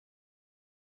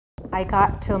I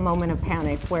got to a moment of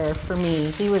panic where, for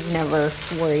me, he was never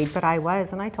worried, but I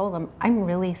was, and I told him, I'm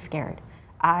really scared.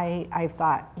 I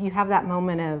thought, you have that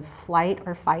moment of flight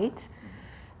or fight,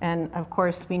 and of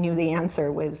course we knew the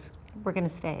answer was, we're gonna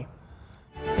stay.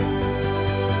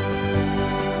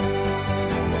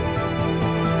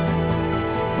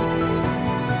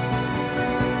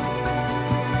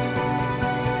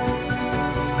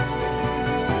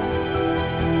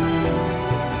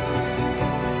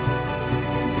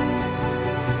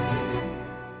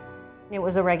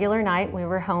 It was a regular night. We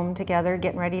were home together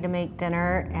getting ready to make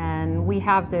dinner, and we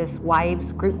have this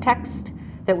wives group text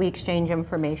that we exchange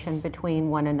information between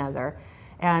one another.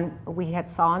 And we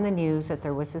had saw on the news that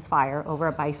there was this fire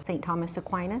over by St. Thomas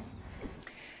Aquinas.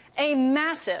 A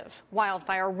massive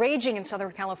wildfire raging in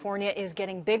Southern California is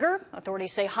getting bigger.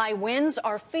 Authorities say high winds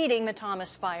are feeding the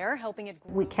Thomas fire, helping it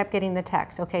grow. We kept getting the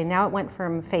text. Okay, now it went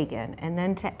from Fagan and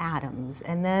then to Adams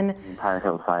and then... The entire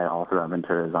hillside all throughout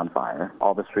Ventura is on fire.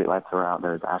 All the streetlights are out.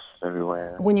 There's ashes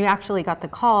everywhere. When you actually got the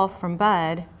call from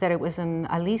Bud that it was in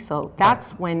Aliso,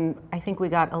 that's when I think we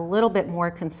got a little bit more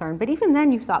concerned. But even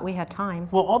then you thought we had time.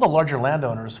 Well, all the larger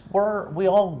landowners, we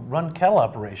all run cattle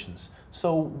operations.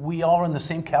 So we all are in the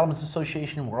same cattlemen's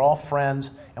association, we're all friends,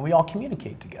 and we all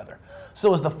communicate together.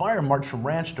 So as the fire marched from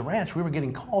ranch to ranch, we were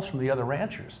getting calls from the other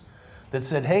ranchers that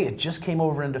said, hey, it just came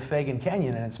over into Fagan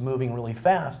Canyon and it's moving really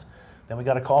fast. Then we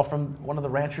got a call from one of the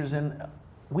ranchers in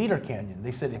Weeder Canyon.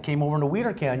 They said it came over into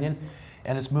Weeder Canyon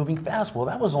and it's moving fast. Well,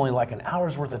 that was only like an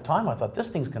hour's worth of time. I thought this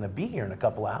thing's gonna be here in a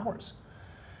couple of hours.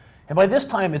 And by this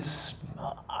time,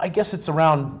 I guess it's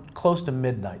around close to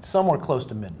midnight, somewhere close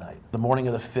to midnight, the morning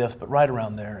of the 5th, but right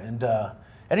around there. And at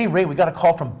any rate, we got a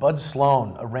call from Bud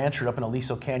Sloan, a rancher up in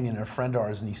Aliso Canyon, and a friend of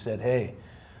ours, and he said, hey,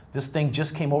 this thing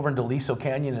just came over into Aliso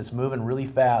Canyon, and it's moving really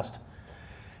fast.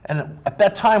 And at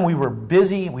that time, we were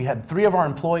busy. We had 3 of our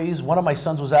employees. One of my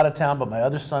sons was out of town, but my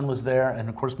other son was there, and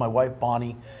of course, my wife,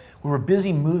 Bonnie. We were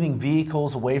busy moving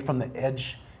vehicles away from the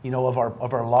edge, of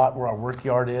our lot where our work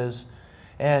yard is,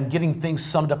 and getting things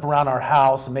summed up around our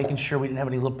house and making sure we didn't have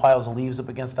any little piles of leaves up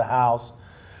against the house.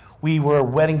 We were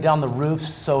wetting down the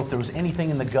roofs, so if there was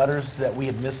anything in the gutters that we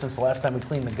had missed since the last time we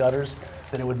cleaned the gutters,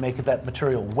 then it would make that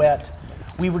material wet.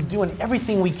 We were doing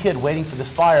everything we could waiting for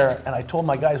this fire, and I told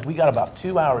my guys, we got about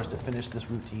 2 hours to finish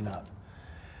this routine up.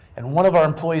 And one of our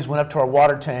employees went up to our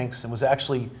water tanks and was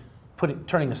actually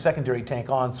turning the secondary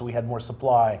tank on so we had more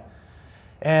supply.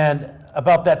 And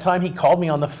about that time, he called me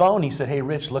on the phone. He said, hey,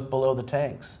 Rich, look below the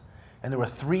tanks. And there were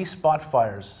 3 spot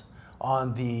fires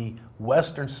on the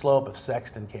western slope of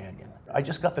Sexton Canyon. I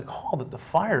just got the call that the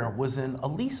fire was in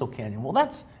Aliso Canyon. Well,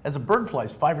 that's, as a bird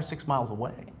flies, 5 or 6 miles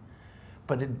away.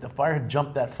 But the fire had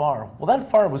jumped that far. Well,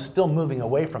 that fire was still moving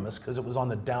away from us because it was on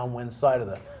the downwind side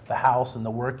of the house and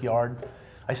the work yard.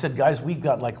 I said, guys, we've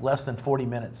got like less than 40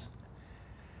 minutes.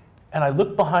 And I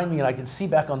looked behind me and I could see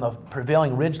back on the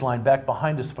prevailing ridge line back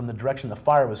behind us from the direction the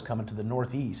fire was coming to the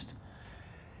northeast.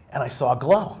 And I saw a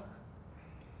glow.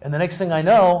 And the next thing I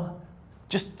know,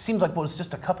 just seems like it was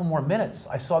just a couple more minutes,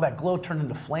 I saw that glow turn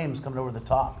into flames coming over the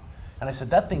top. And I said,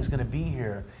 that thing's gonna be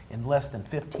here in less than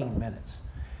 15 minutes.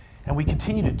 And we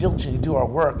continued to diligently do our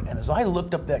work. And as I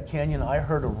looked up that canyon, I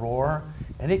heard a roar,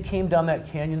 and it came down that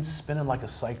canyon spinning like a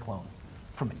cyclone.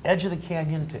 From edge of the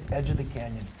canyon to edge of the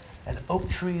canyon. And oak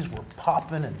trees were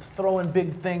popping and throwing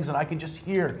big things, and I could just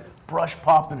hear brush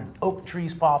popping and oak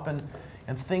trees popping,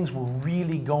 and things were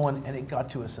really going, and it got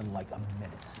to us in like a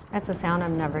minute. That's a sound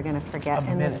I'm never going to forget.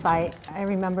 And the sight, I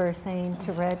remember saying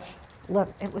to Rich,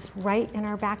 look, it was right in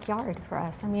our backyard for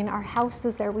us. I mean, our house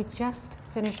is there. We just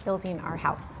finished building our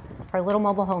house. Our little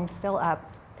mobile home's still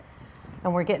up,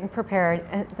 and we're getting prepared.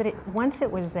 But once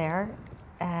it was there,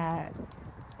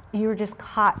 you were just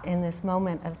caught in this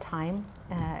moment of time,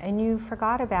 and you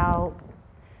forgot about,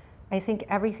 I think,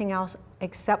 everything else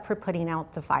except for putting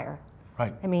out the fire.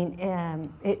 Right. I mean,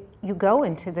 you go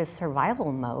into this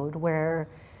survival mode where,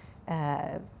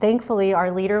 thankfully,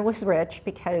 our leader was Rich,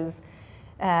 because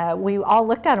we all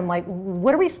looked at him like,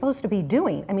 what are we supposed to be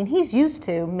doing? I mean, he's used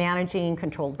to managing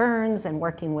controlled burns and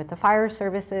working with the fire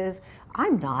services.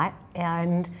 I'm not.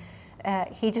 And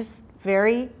he just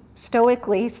very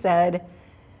stoically said,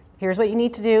 here's what you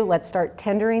need to do. Let's start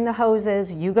tendering the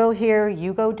hoses. You go here,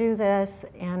 you go do this.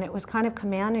 And it was kind of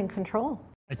command and control.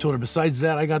 I told her, besides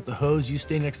that, I got the hose. You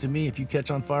stay next to me. If you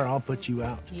catch on fire, I'll put you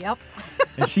out. Yep.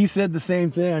 And she said the same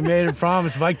thing. I made her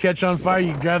promise, if I catch on fire,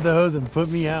 you grab the hose and put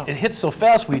me out. It hit so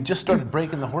fast, we just started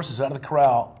breaking the horses out of the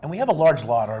corral. And we have a large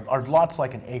lot. Our lot's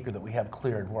like an acre that we have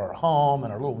cleared, where our home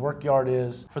and our little work yard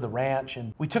is for the ranch.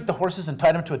 And we took the horses and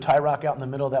tied them to a tie rock out in the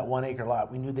middle of that 1 acre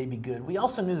lot. We knew they'd be good. We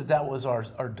also knew that that was our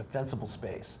defensible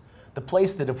space. the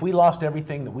place that if we lost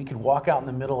everything, that we could walk out in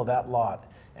the middle of that lot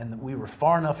and that we were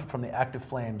far enough from the active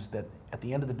flames that at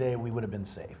the end of the day we would have been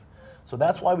safe. So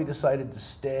that's why we decided to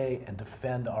stay and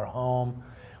defend our home.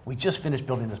 We just finished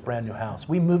building this brand new house.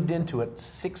 We moved into it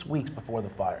 6 weeks before the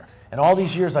fire. And all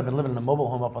these years I've been living in a mobile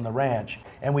home up on the ranch,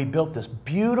 and we built this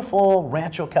beautiful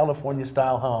Rancho California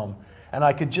style home, and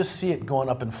I could just see it going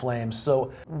up in flames.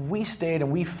 So we stayed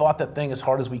and we fought that thing as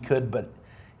hard as we could, but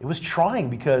it was trying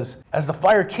because as the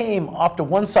fire came, off to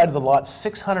one side of the lot,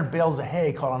 600 bales of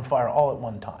hay caught on fire all at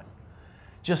one time.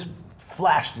 Just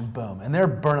flashed and boom, and they're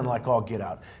burning like all get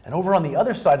out. And over on the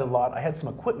other side of the lot, I had some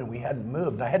equipment we hadn't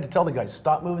moved, and I had to tell the guys,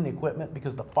 stop moving the equipment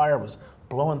because the fire was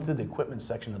blowing through the equipment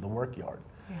section of the work yard.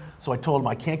 Yeah. So I told them,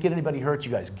 I can't get anybody hurt,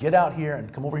 you guys get out here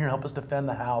and come over here and help us defend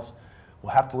the house.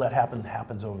 We'll have to let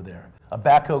happens over there. A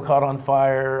backhoe caught on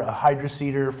fire, a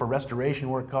hydroseeder for restoration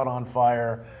work caught on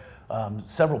fire,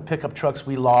 several pickup trucks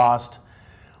we lost.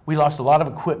 We lost a lot of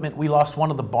equipment. We lost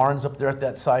one of the barns up there at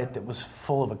that site that was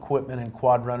full of equipment and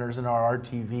quad runners and our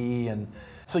RTV. And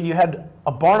so you had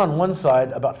a barn on one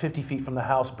side about 50 feet from the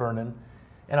house burning,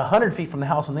 and 100 feet from the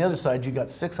house on the other side you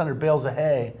got 600 bales of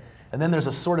hay, and then there's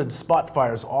assorted spot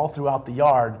fires all throughout the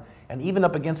yard and even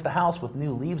up against the house with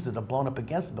new leaves that have blown up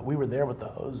against it. But we were there with the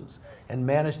hoses and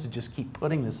managed to just keep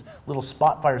putting this little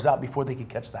spot fires out before they could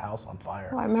catch the house on fire.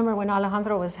 Well, I remember when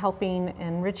Alejandro was helping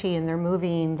and Richie and they're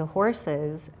moving the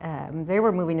horses, they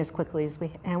were moving as quickly as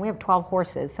we have 12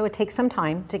 horses, so it takes some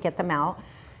time to get them out.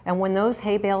 And when those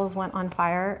hay bales went on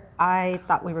fire, I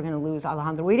thought we were going to lose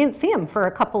Alejandro. We didn't see him for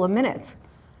a couple of minutes.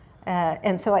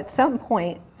 And so at some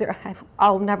point,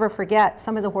 I'll never forget,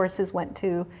 some of the horses went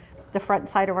to the front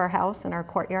side of our house in our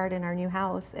courtyard in our new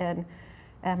house, and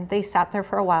they sat there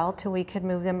for a while till we could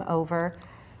move them over.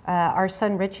 Our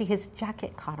son Richie, his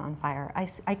jacket caught on fire.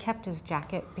 I kept his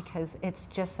jacket because it's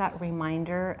just that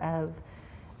reminder of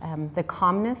the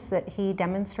calmness that he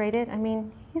demonstrated. I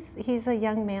mean, he's a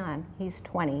young man, he's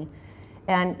 20,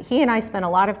 and he and I spent a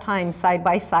lot of time side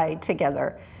by side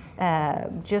together.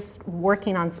 Just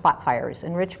working on spot fires,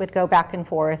 and Rich would go back and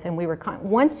forth, and we were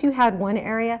once you had one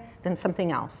area, then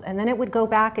something else, and then it would go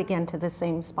back again to the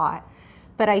same spot.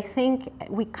 But I think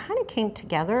we kind of came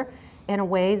together in a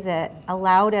way that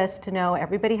allowed us to know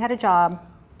everybody had a job,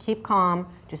 keep calm,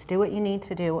 just do what you need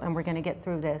to do, and we're going to get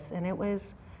through this. And it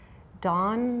was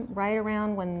dawn right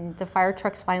around when the fire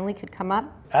trucks finally could come up.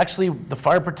 Actually, the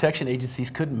fire protection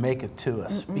agencies couldn't make it to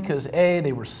us because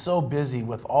they were so busy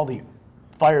with all the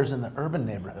fires in the urban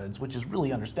neighborhoods, which is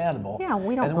really understandable. Yeah,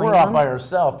 we don't And blame we're out them. by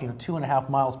ourselves, 2.5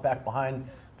 miles back behind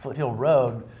Foothill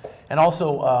Road. And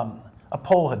also, a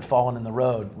pole had fallen in the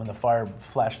road when the fire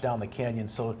flashed down the canyon,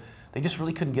 so they just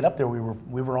really couldn't get up there. We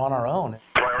were on our own.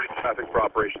 Priority traffic for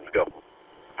operations, go.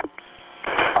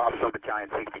 Officer Battalion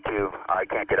 62, I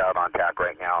can't get out on TAC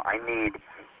right now. I need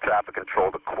traffic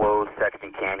control to close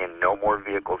Sexton Canyon. No more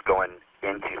vehicles going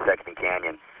into Sexton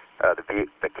Canyon.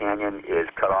 The canyon is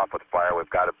cut off with fire. We've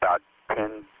got about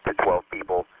 10 to 12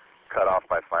 people cut off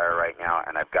by fire right now,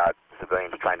 and I've got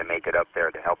civilians trying to make it up there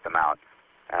to help them out,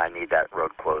 and I need that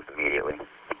road closed immediately.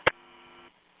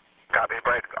 Copy the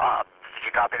break. Did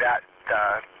you copy that?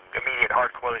 Immediate hard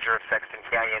closure of Sexton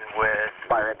Canyon with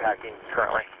fire impacting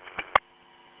currently.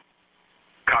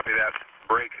 Copy that.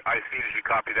 Break. I see as you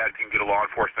copy that, if you can get a law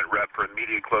enforcement rep for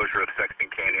immediate closure of Sexton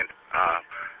Canyon.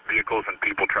 Vehicles and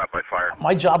people trapped by fire.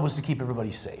 My job was to keep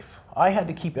everybody safe. I had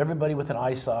to keep everybody with an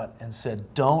eyesight and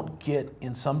said, don't get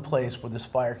in some place where this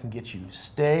fire can get you.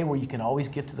 Stay where you can always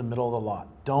get to the middle of the lot.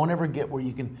 Don't ever get where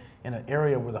you can, in an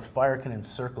area where the fire can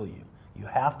encircle you. You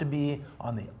have to be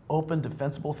on the open,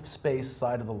 defensible space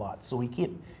side of the lot. So we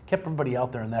kept everybody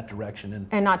out there in that direction.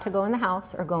 And not to go in the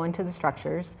house or go into the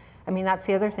structures. I mean, that's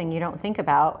the other thing you don't think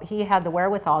about. He had the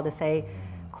wherewithal to say,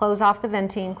 close off the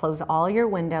venting, close all your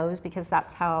windows, because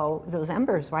that's how those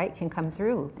embers, right, can come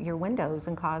through your windows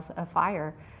and cause a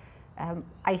fire.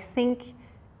 I think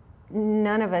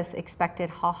none of us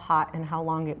expected how hot and how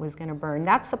long it was going to burn.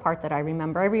 That's the part that I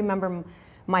remember. I remember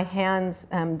my hands,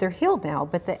 they're healed now,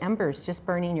 but the embers just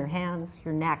burning your hands,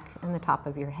 your neck, and the top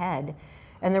of your head.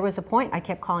 And there was a point I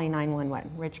kept calling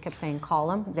 911. Rich kept saying, call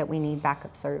them, that we need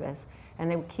backup service. And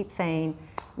they would keep saying,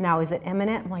 now is it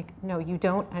imminent? I'm like, no, you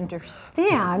don't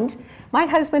understand. My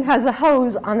husband has a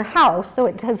hose on the house so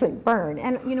it doesn't burn.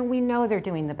 And we know they're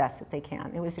doing the best that they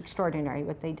can. It was extraordinary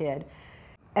what they did.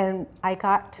 And I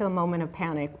got to a moment of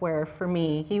panic where for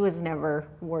me, he was never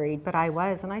worried, but I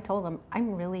was. And I told him,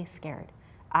 I'm really scared.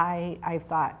 I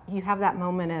thought, you have that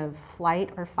moment of flight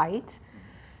or fight.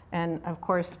 And of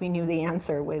course, we knew the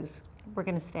answer was, we're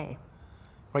going to stay.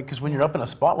 Right, because when you're up in a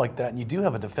spot like that and you do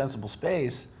have a defensible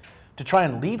space, to try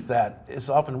and leave that is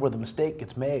often where the mistake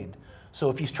gets made. So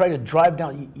if you try to drive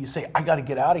down, you say, I got to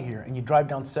get out of here, and you drive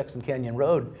down Sexton Canyon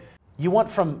Road, you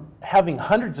went from having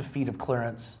hundreds of feet of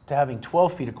clearance to having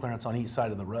 12 feet of clearance on each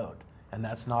side of the road, and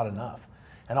that's not enough.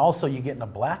 And also you get in a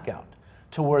blackout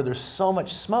to where there's so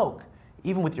much smoke,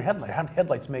 even with your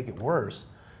headlights make it worse,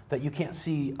 that you can't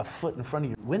see a foot in front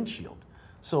of your windshield.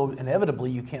 So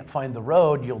inevitably you can't find the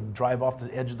road, you'll drive off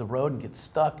the edge of the road and get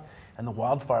stuck, and the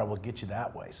wildfire will get you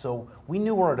that way. So we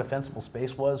knew where our defensible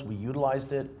space was, we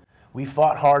utilized it, we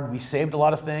fought hard, we saved a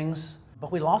lot of things,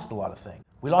 but we lost a lot of things.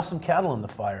 We lost some cattle in the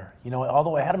fire. You know,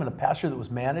 although I had them in a pasture that was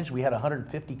managed, we had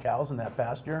 150 cows in that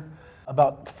pasture.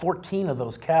 About 14 of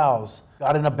those cows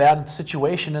got in a bad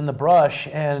situation in the brush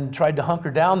and tried to hunker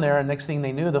down there, and next thing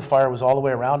they knew, the fire was all the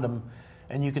way around them.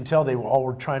 And you can tell they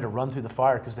were trying to run through the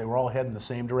fire because they were all heading the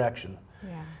same direction.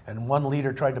 Yeah. And one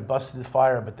leader tried to bust through the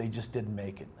fire, but they just didn't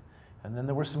make it. And then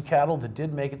there were some cattle that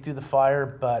did make it through the fire,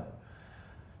 but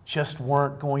just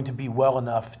weren't going to be well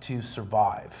enough to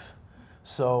survive.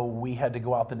 So we had to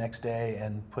go out the next day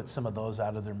and put some of those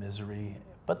out of their misery.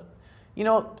 But, you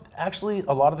know, actually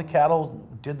a lot of the cattle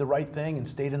did the right thing and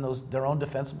stayed in their own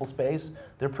defensible space.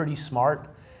 They're pretty smart,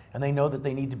 and they know that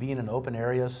they need to be in an open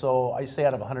area. So I say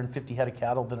out of 150 head of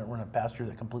cattle that were in a pasture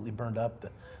that completely burned up,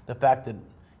 the fact that,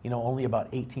 you know, only about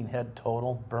 18 head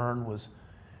total burned was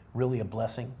really a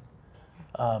blessing.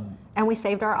 And we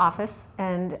saved our office,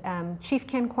 and Chief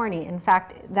Ken Corney, in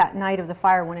fact, that night of the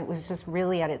fire when it was just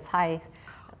really at its height,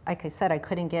 like I said, I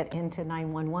couldn't get into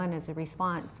 911 as a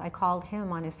response. I called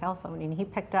him on his cell phone, and he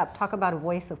picked up. Talk about a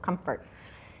voice of comfort.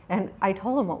 And I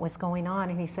told him what was going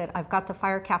on, and he said, I've got the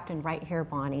fire captain right here,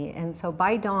 Bonnie. And so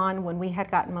by dawn, when we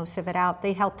had gotten most of it out,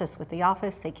 they helped us with the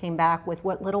office. They came back with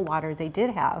what little water they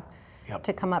did have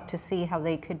to come up to see how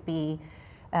they could be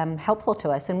helpful to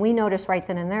us. And we noticed right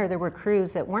then and there were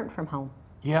crews that weren't from home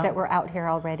that were out here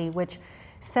already, which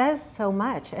says so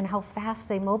much, and how fast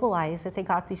they mobilized that they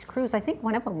got these crews. I think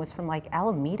one of them was from like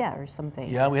Alameda or something.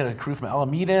 Yeah, we had a crew from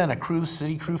Alameda and a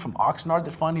city crew from Oxnard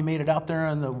that finally made it out there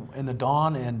in the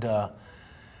dawn, and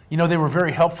you know, they were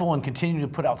very helpful and continued to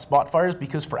put out spot fires,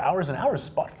 because for hours and hours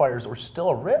spot fires are still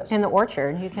a risk. In the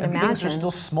orchard, you can imagine. Things are still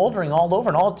smoldering all over,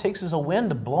 and all it takes is a wind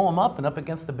to blow them up and up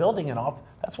against the building and off.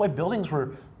 That's why buildings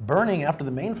were burning after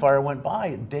the main fire went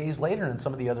by days later in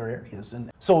some of the other areas.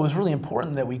 And so it was really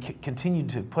important that we continued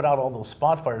to put out all those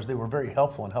spot fires. They were very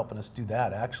helpful in helping us do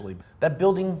that, actually. That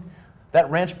building, that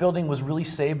ranch building, was really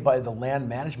saved by the land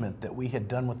management that we had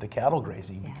done with the cattle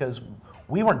grazing, because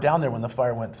we weren't down there when the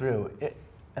fire went through.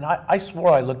 And I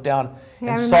swore I looked down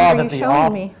and saw that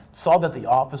the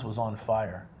office was on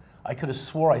fire. I could have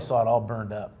swore I saw it all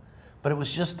burned up. But it was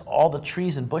just all the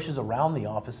trees and bushes around the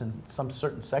office and some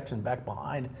certain section back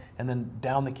behind, and then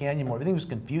down the canyon more. Everything was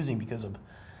confusing because of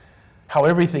how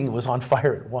everything was on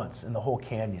fire at once in the whole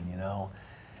canyon, you know.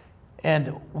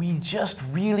 And we just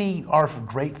really are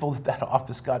grateful that that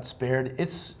office got spared. It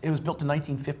was built in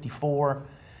 1954.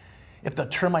 If the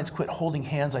termites quit holding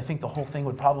hands, I think the whole thing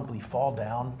would probably fall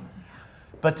down.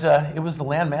 But it was the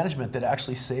land management that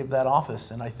actually saved that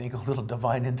office, and I think a little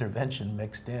divine intervention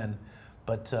mixed in.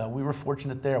 But we were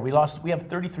fortunate there. We have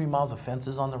 33 miles of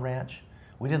fences on the ranch.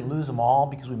 We didn't lose them all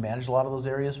because we managed a lot of those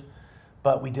areas,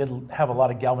 but we did have a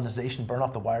lot of galvanization burn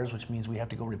off the wires, which means we have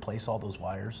to go replace all those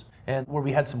wires. And where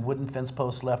we had some wooden fence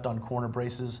posts left on corner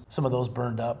braces, some of those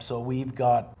burned up. So we've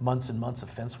got months and months of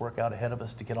fence work out ahead of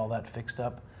us to get all that fixed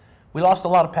up. We lost a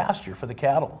lot of pasture for the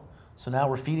cattle. So now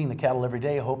we're feeding the cattle every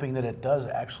day, hoping that it does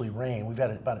actually rain. We've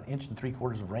had about 1 3/4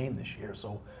 inches of rain this year,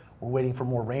 so we're waiting for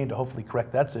more rain to hopefully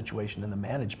correct that situation in the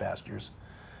managed pastures.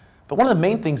 But one of the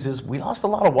main things is we lost a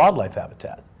lot of wildlife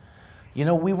habitat. You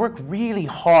know, we worked really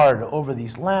hard over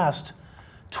these last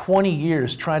 20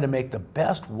 years trying to make the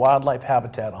best wildlife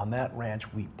habitat on that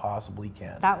ranch we possibly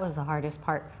can. That was the hardest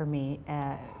part for me.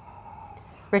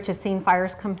 Rich has seen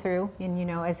fires come through, and you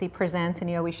know, as he presents, and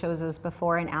he always shows us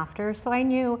before and after, so I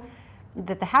knew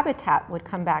that the habitat would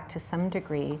come back to some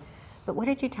degree. But what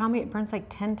did you tell me? It burns like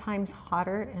 10 times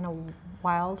hotter in a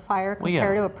wildfire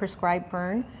compared to a prescribed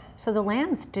burn. So the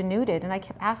land's denuded, and I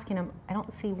kept asking him, I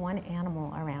don't see one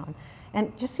animal around.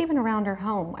 And just even around our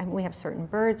home, I mean, we have certain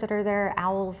birds that are there,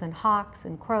 owls and hawks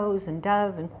and crows and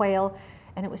dove and quail,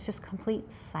 and it was just complete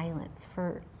silence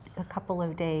for a couple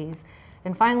of days.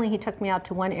 And finally, he took me out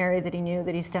to one area that he knew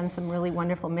that he's done some really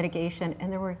wonderful mitigation,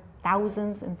 and there were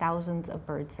thousands and thousands of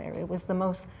birds there. It was the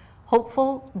most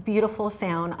hopeful, beautiful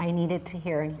sound I needed to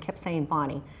hear. And he kept saying,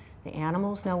 Bonnie, the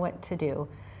animals know what to do.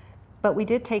 But we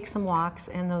did take some walks,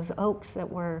 and those oaks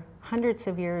that were hundreds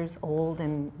of years old,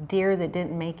 and deer that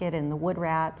didn't make it, and the wood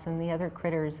rats and the other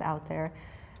critters out there,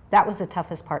 that was the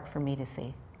toughest part for me to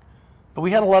see. But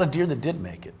we had a lot of deer that did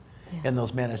make it in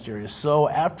those managed areas. So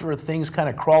after things kind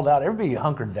of crawled out, everybody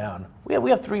hunkered down. We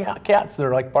have 3 cats that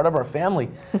are like part of our family.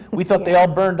 We thought they all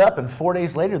burned up, and 4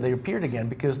 days later they appeared again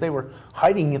because they were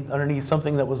hiding underneath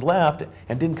something that was left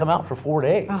and didn't come out for 4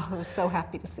 days. Oh, I was so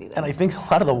happy to see that. And I think a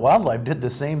lot of the wildlife did the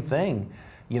same thing.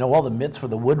 You know, all the mitts for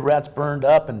the wood rats burned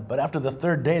up, but after the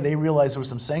 3rd day, they realized there was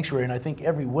some sanctuary, and I think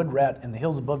every wood rat in the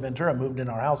hills above Ventura moved in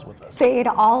our house with us. They ate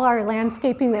all our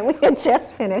landscaping that we had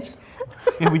just finished.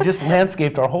 And we just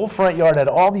landscaped our whole front yard, had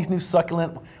all these new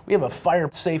succulent. We have a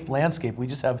fire-safe landscape. We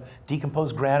just have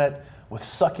decomposed granite with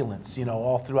succulents, you know,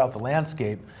 all throughout the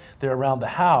landscape. They're around the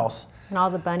house. And all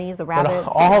the bunnies, the rabbits.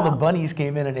 But all the bunnies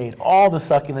came in and ate all the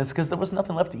succulents because there was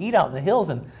nothing left to eat out in the hills.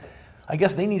 And I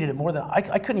guess they needed it more than I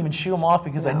couldn't even shoo them off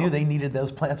because I knew they needed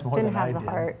those plants more than I did. Didn't have the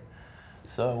heart.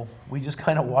 So we just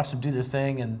kind of watched them do their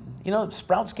thing, and you know,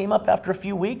 sprouts came up after a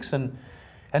few weeks, and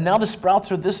now the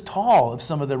sprouts are this tall of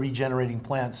some of the regenerating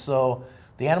plants. So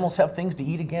the animals have things to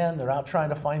eat again. They're out trying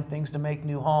to find things to make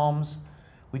new homes.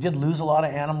 We did lose a lot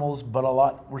of animals, but a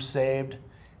lot were saved,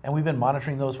 and we've been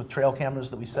monitoring those with trail cameras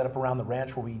that we set up around the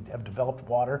ranch where we have developed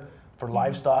water for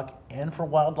livestock and for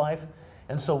wildlife.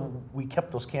 And so we kept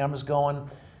those cameras going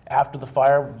after the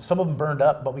fire. Some of them burned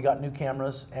up, but we got new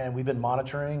cameras, and we've been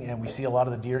monitoring, and we see a lot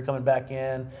of the deer coming back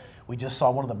in. We just saw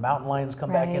one of the mountain lions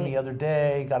come back in the other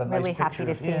day, got a nice picture of him. Really happy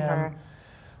to see her.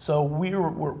 So we're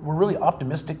really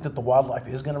optimistic that the wildlife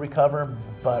is going to recover,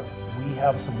 but we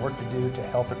have some work to do to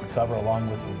help it recover along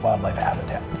with the wildlife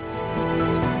habitat.